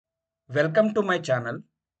Welcome to my channel.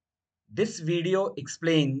 This video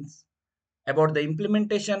explains about the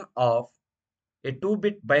implementation of a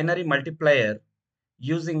 2-bit binary multiplier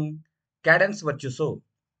using Cadence Virtuoso.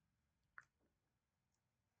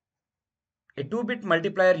 A 2-bit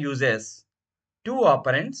multiplier uses two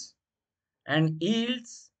operands and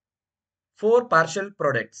yields four partial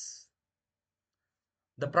products.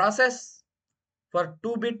 The process for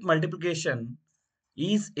 2-bit multiplication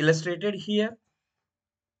is illustrated here.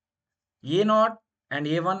 A0 and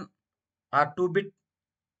A1 are 2-bit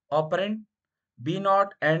operand. B0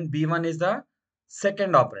 and B1 is the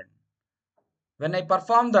second operand. When I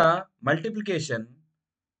perform the multiplication,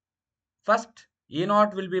 first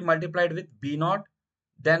A0 will be multiplied with B0,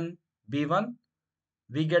 then B1.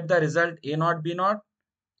 We get the result A0 B0,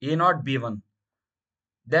 A0 B1.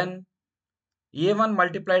 Then A1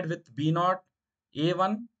 multiplied with B0,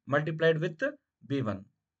 A1 multiplied with B1.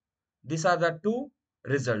 These are the two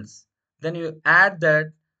results. Then you add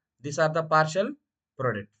that these are the partial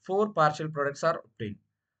product. Four partial products are obtained.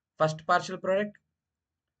 First partial product,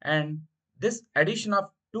 and this addition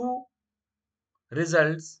of two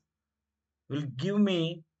results will give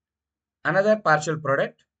me another partial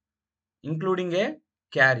product including a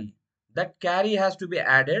carry. That carry has to be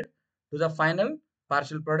added to the final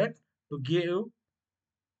partial product to give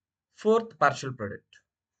fourth partial product.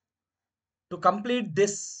 To complete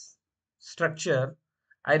this structure,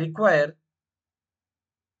 I require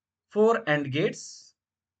four AND gates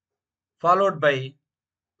followed by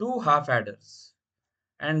two half adders.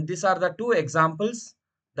 And these are the two examples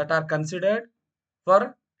that are considered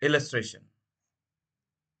for illustration.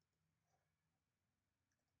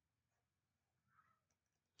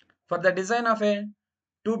 For the design of a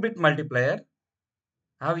 2-bit multiplier,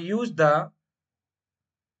 I have used the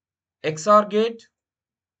XOR gate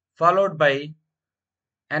followed by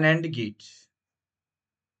an AND gate.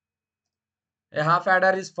 A half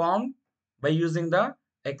adder is formed by using the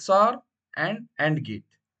XOR and AND gate.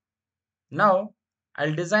 Now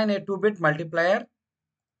I'll design a 2-bit multiplier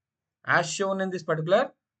as shown in this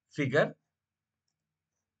particular figure.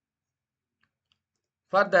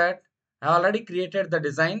 For that, I already created the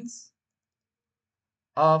designs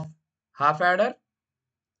of half adder.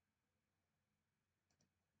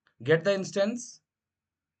 Get the instance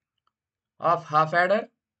of half adder.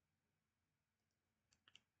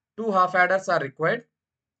 Two half adders are required,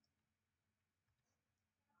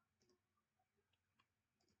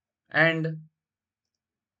 and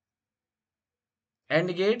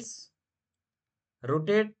AND gates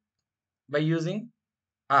rotate by using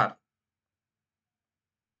R.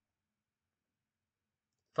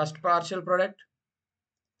 First partial product,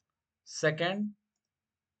 second,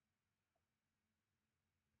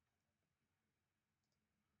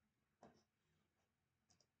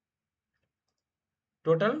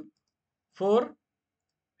 total 4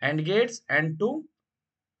 AND gates and 2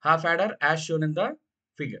 half adder as shown in the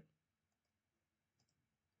figure.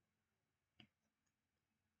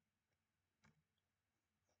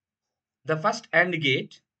 The first AND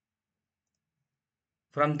gate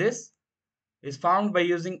from this is found by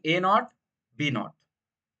using A0, B0,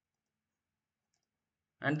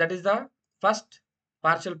 and that is the first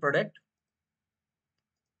partial product.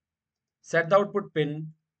 Set the output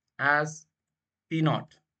pin as P0,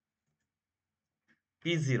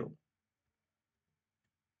 P0.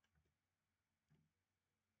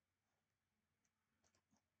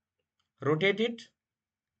 Rotate it.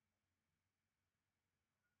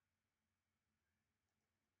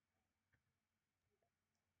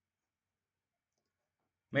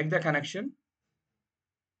 Make the connection.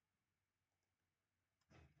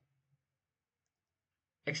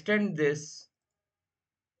 Extend this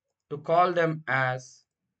to call them as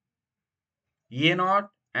A0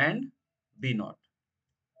 and B0.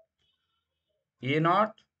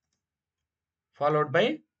 A0 followed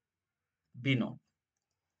by B0.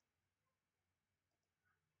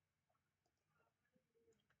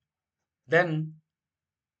 Then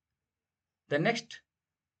the next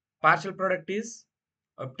partial product is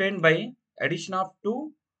obtained by addition of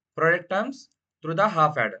two product terms through the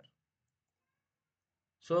half adder.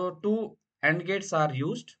 So two AND gates are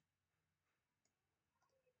used.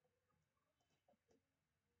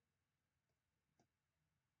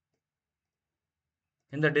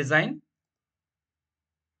 In the design,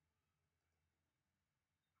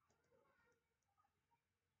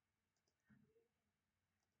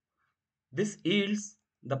 this yields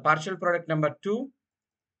the partial product number 2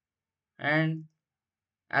 and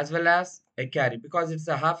as well as a carry. Because it's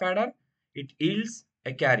a half adder, it yields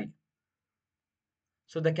a carry.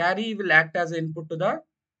 So the carry will act as an input to the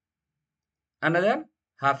another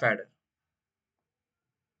half adder.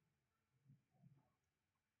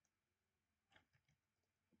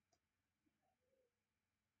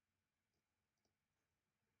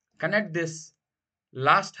 Connect this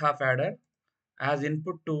last half adder as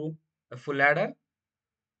input to a full adder.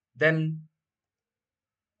 Then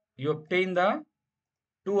you obtain the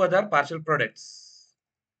two other partial products.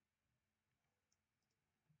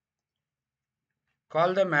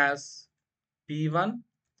 Call them as P1,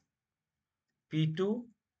 P2,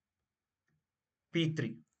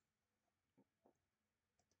 P3.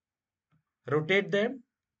 Rotate them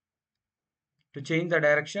to change the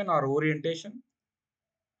direction or orientation.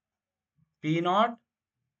 P0,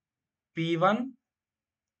 P1,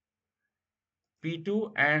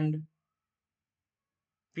 P2 and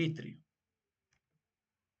P3.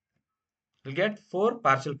 You'll get four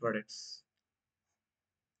partial products.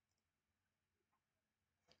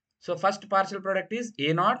 So first partial product is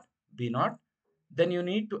A0, B0. Then you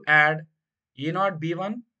need to add A0,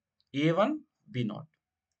 B1, A1, B0.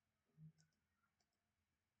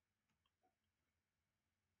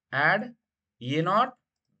 Add A0,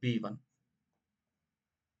 B1.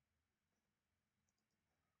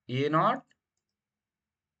 A0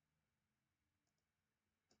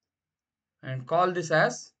 and call this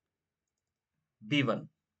as B1.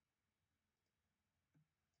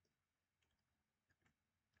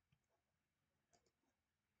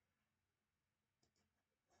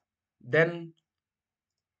 Then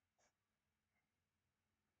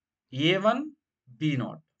A1,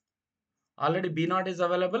 B0. Already B0 is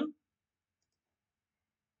available.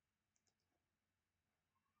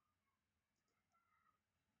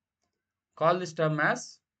 Call this term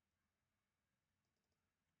as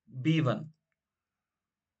B1.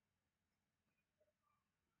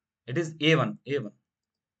 It is A1, A1.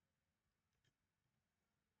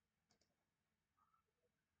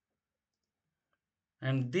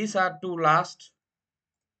 And these are two last.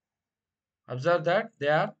 Observe that they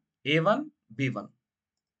are A1, B1.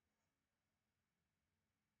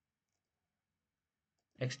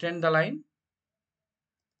 Extend the line.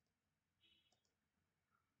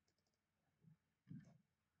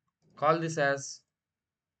 Call this as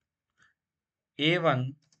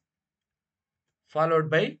A1 followed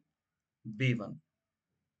by B1.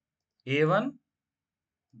 A1,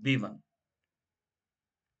 B1.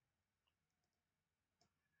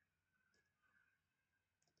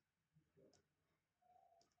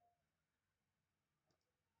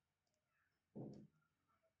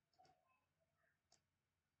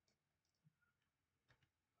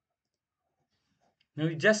 Now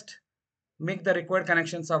you just make the required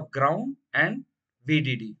connections of ground and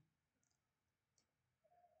VDD.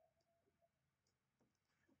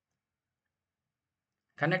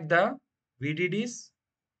 Connect the VDDs.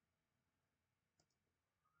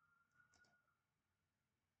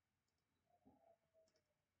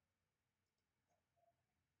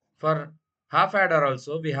 For half adder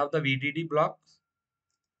also we have the VDD blocks.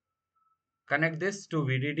 Connect this to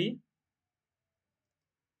VDD.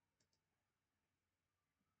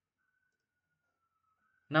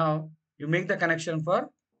 Now you make the connection for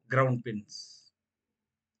ground pins.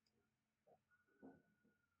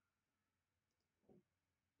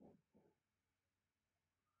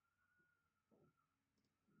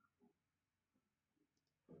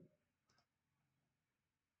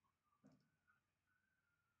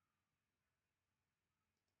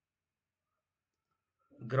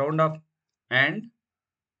 Ground of and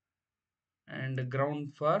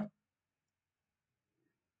ground for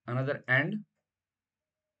another and.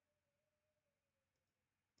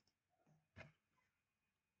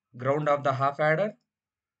 Ground of the half adder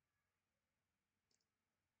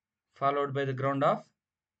followed by the ground of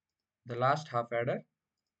the last half adder.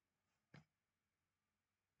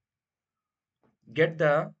 Get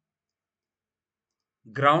the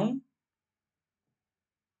ground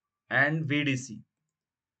and VDC.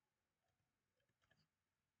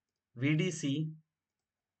 VDC,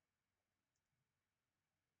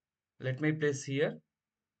 let me place here.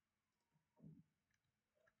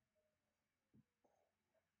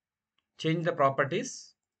 Change the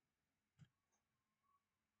properties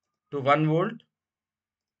to 1 volt.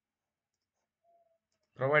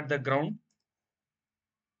 Provide the ground.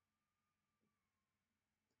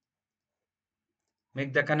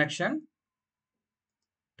 Make the connection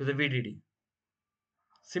to the VDD.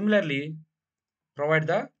 Similarly, provide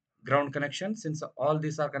the ground connection since all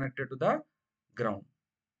these are connected to the ground.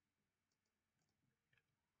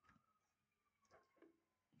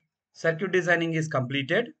 Circuit designing is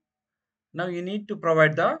completed. Now you need to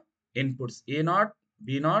provide the inputs A0,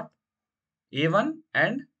 B0, A1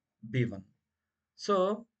 and B1.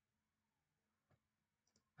 So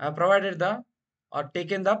I have provided the or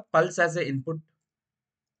taken the pulse as an input.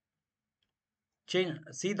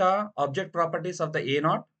 See the object properties of the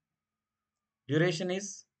A0. Duration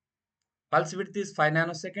is Pulse width is 5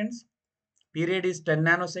 nanoseconds, period is 10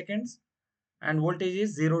 nanoseconds, and voltage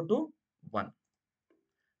is 0 to 1.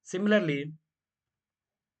 Similarly,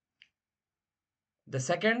 the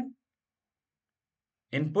second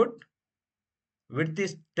input width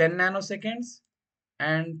is 10 nanoseconds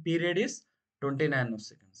and period is 20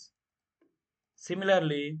 nanoseconds.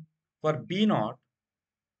 Similarly, for B naught,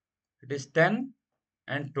 it is 10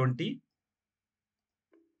 and 20.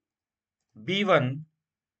 B1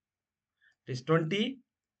 it is 20,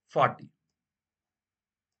 40.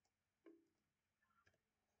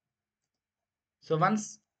 So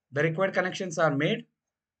once the required connections are made,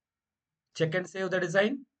 check and save the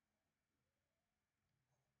design.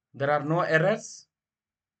 There are no errors.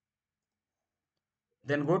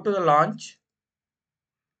 Then go to the launch,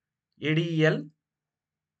 ADEL.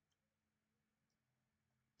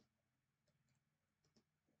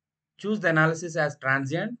 Choose the analysis as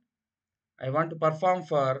transient. I want to perform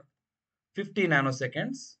for 50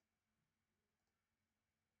 nanoseconds.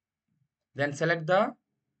 Then select the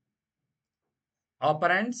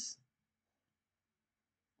operands,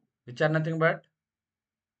 which are nothing but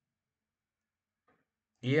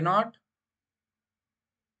A naught,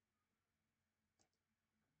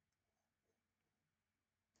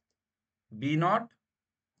 B naught,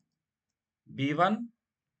 B1,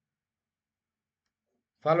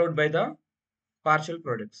 followed by the partial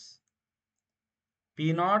products.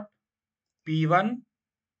 P naught, P1,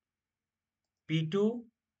 P2,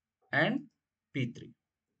 and P3.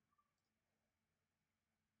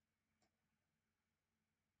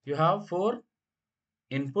 You have 4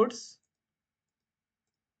 inputs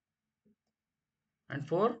and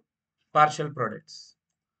 4 partial products.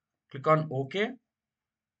 Click on OK.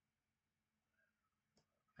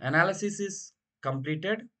 Analysis is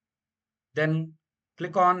completed. Then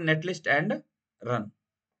click on netlist and run.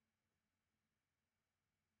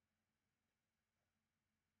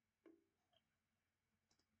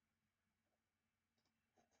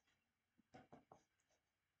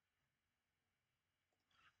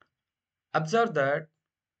 Observe that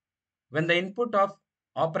when the input of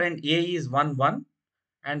operand A is 1, 1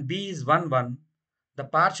 and B is 1, 1, the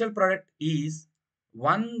partial product is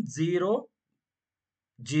 1, 0,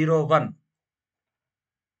 0, 1.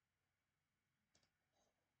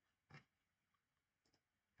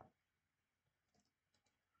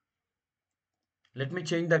 Let me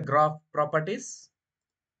change the graph properties.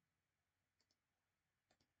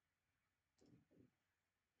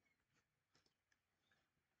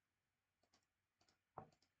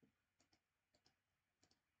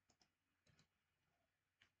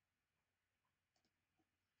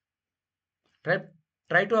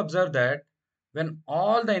 Try to observe that when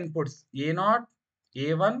all the inputs A0,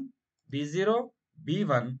 A1, B0,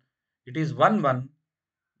 B1, it is 1, 1,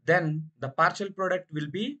 then the partial product will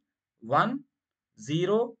be 1,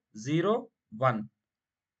 0, 0, 1.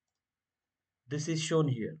 This is shown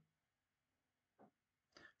here.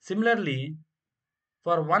 Similarly,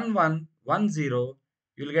 for 1, 1, 1, 0,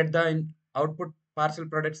 you will get the output partial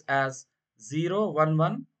products as 0, 1,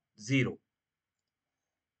 1, 0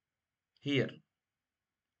 here.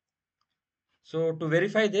 So to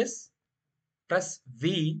verify this, press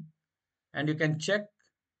V and you can check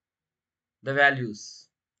the values.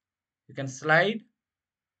 You can slide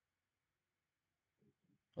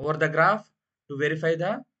over the graph to verify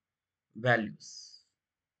the values.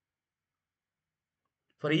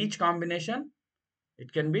 For each combination,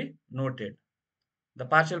 it can be noted. The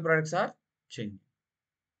partial products are changing.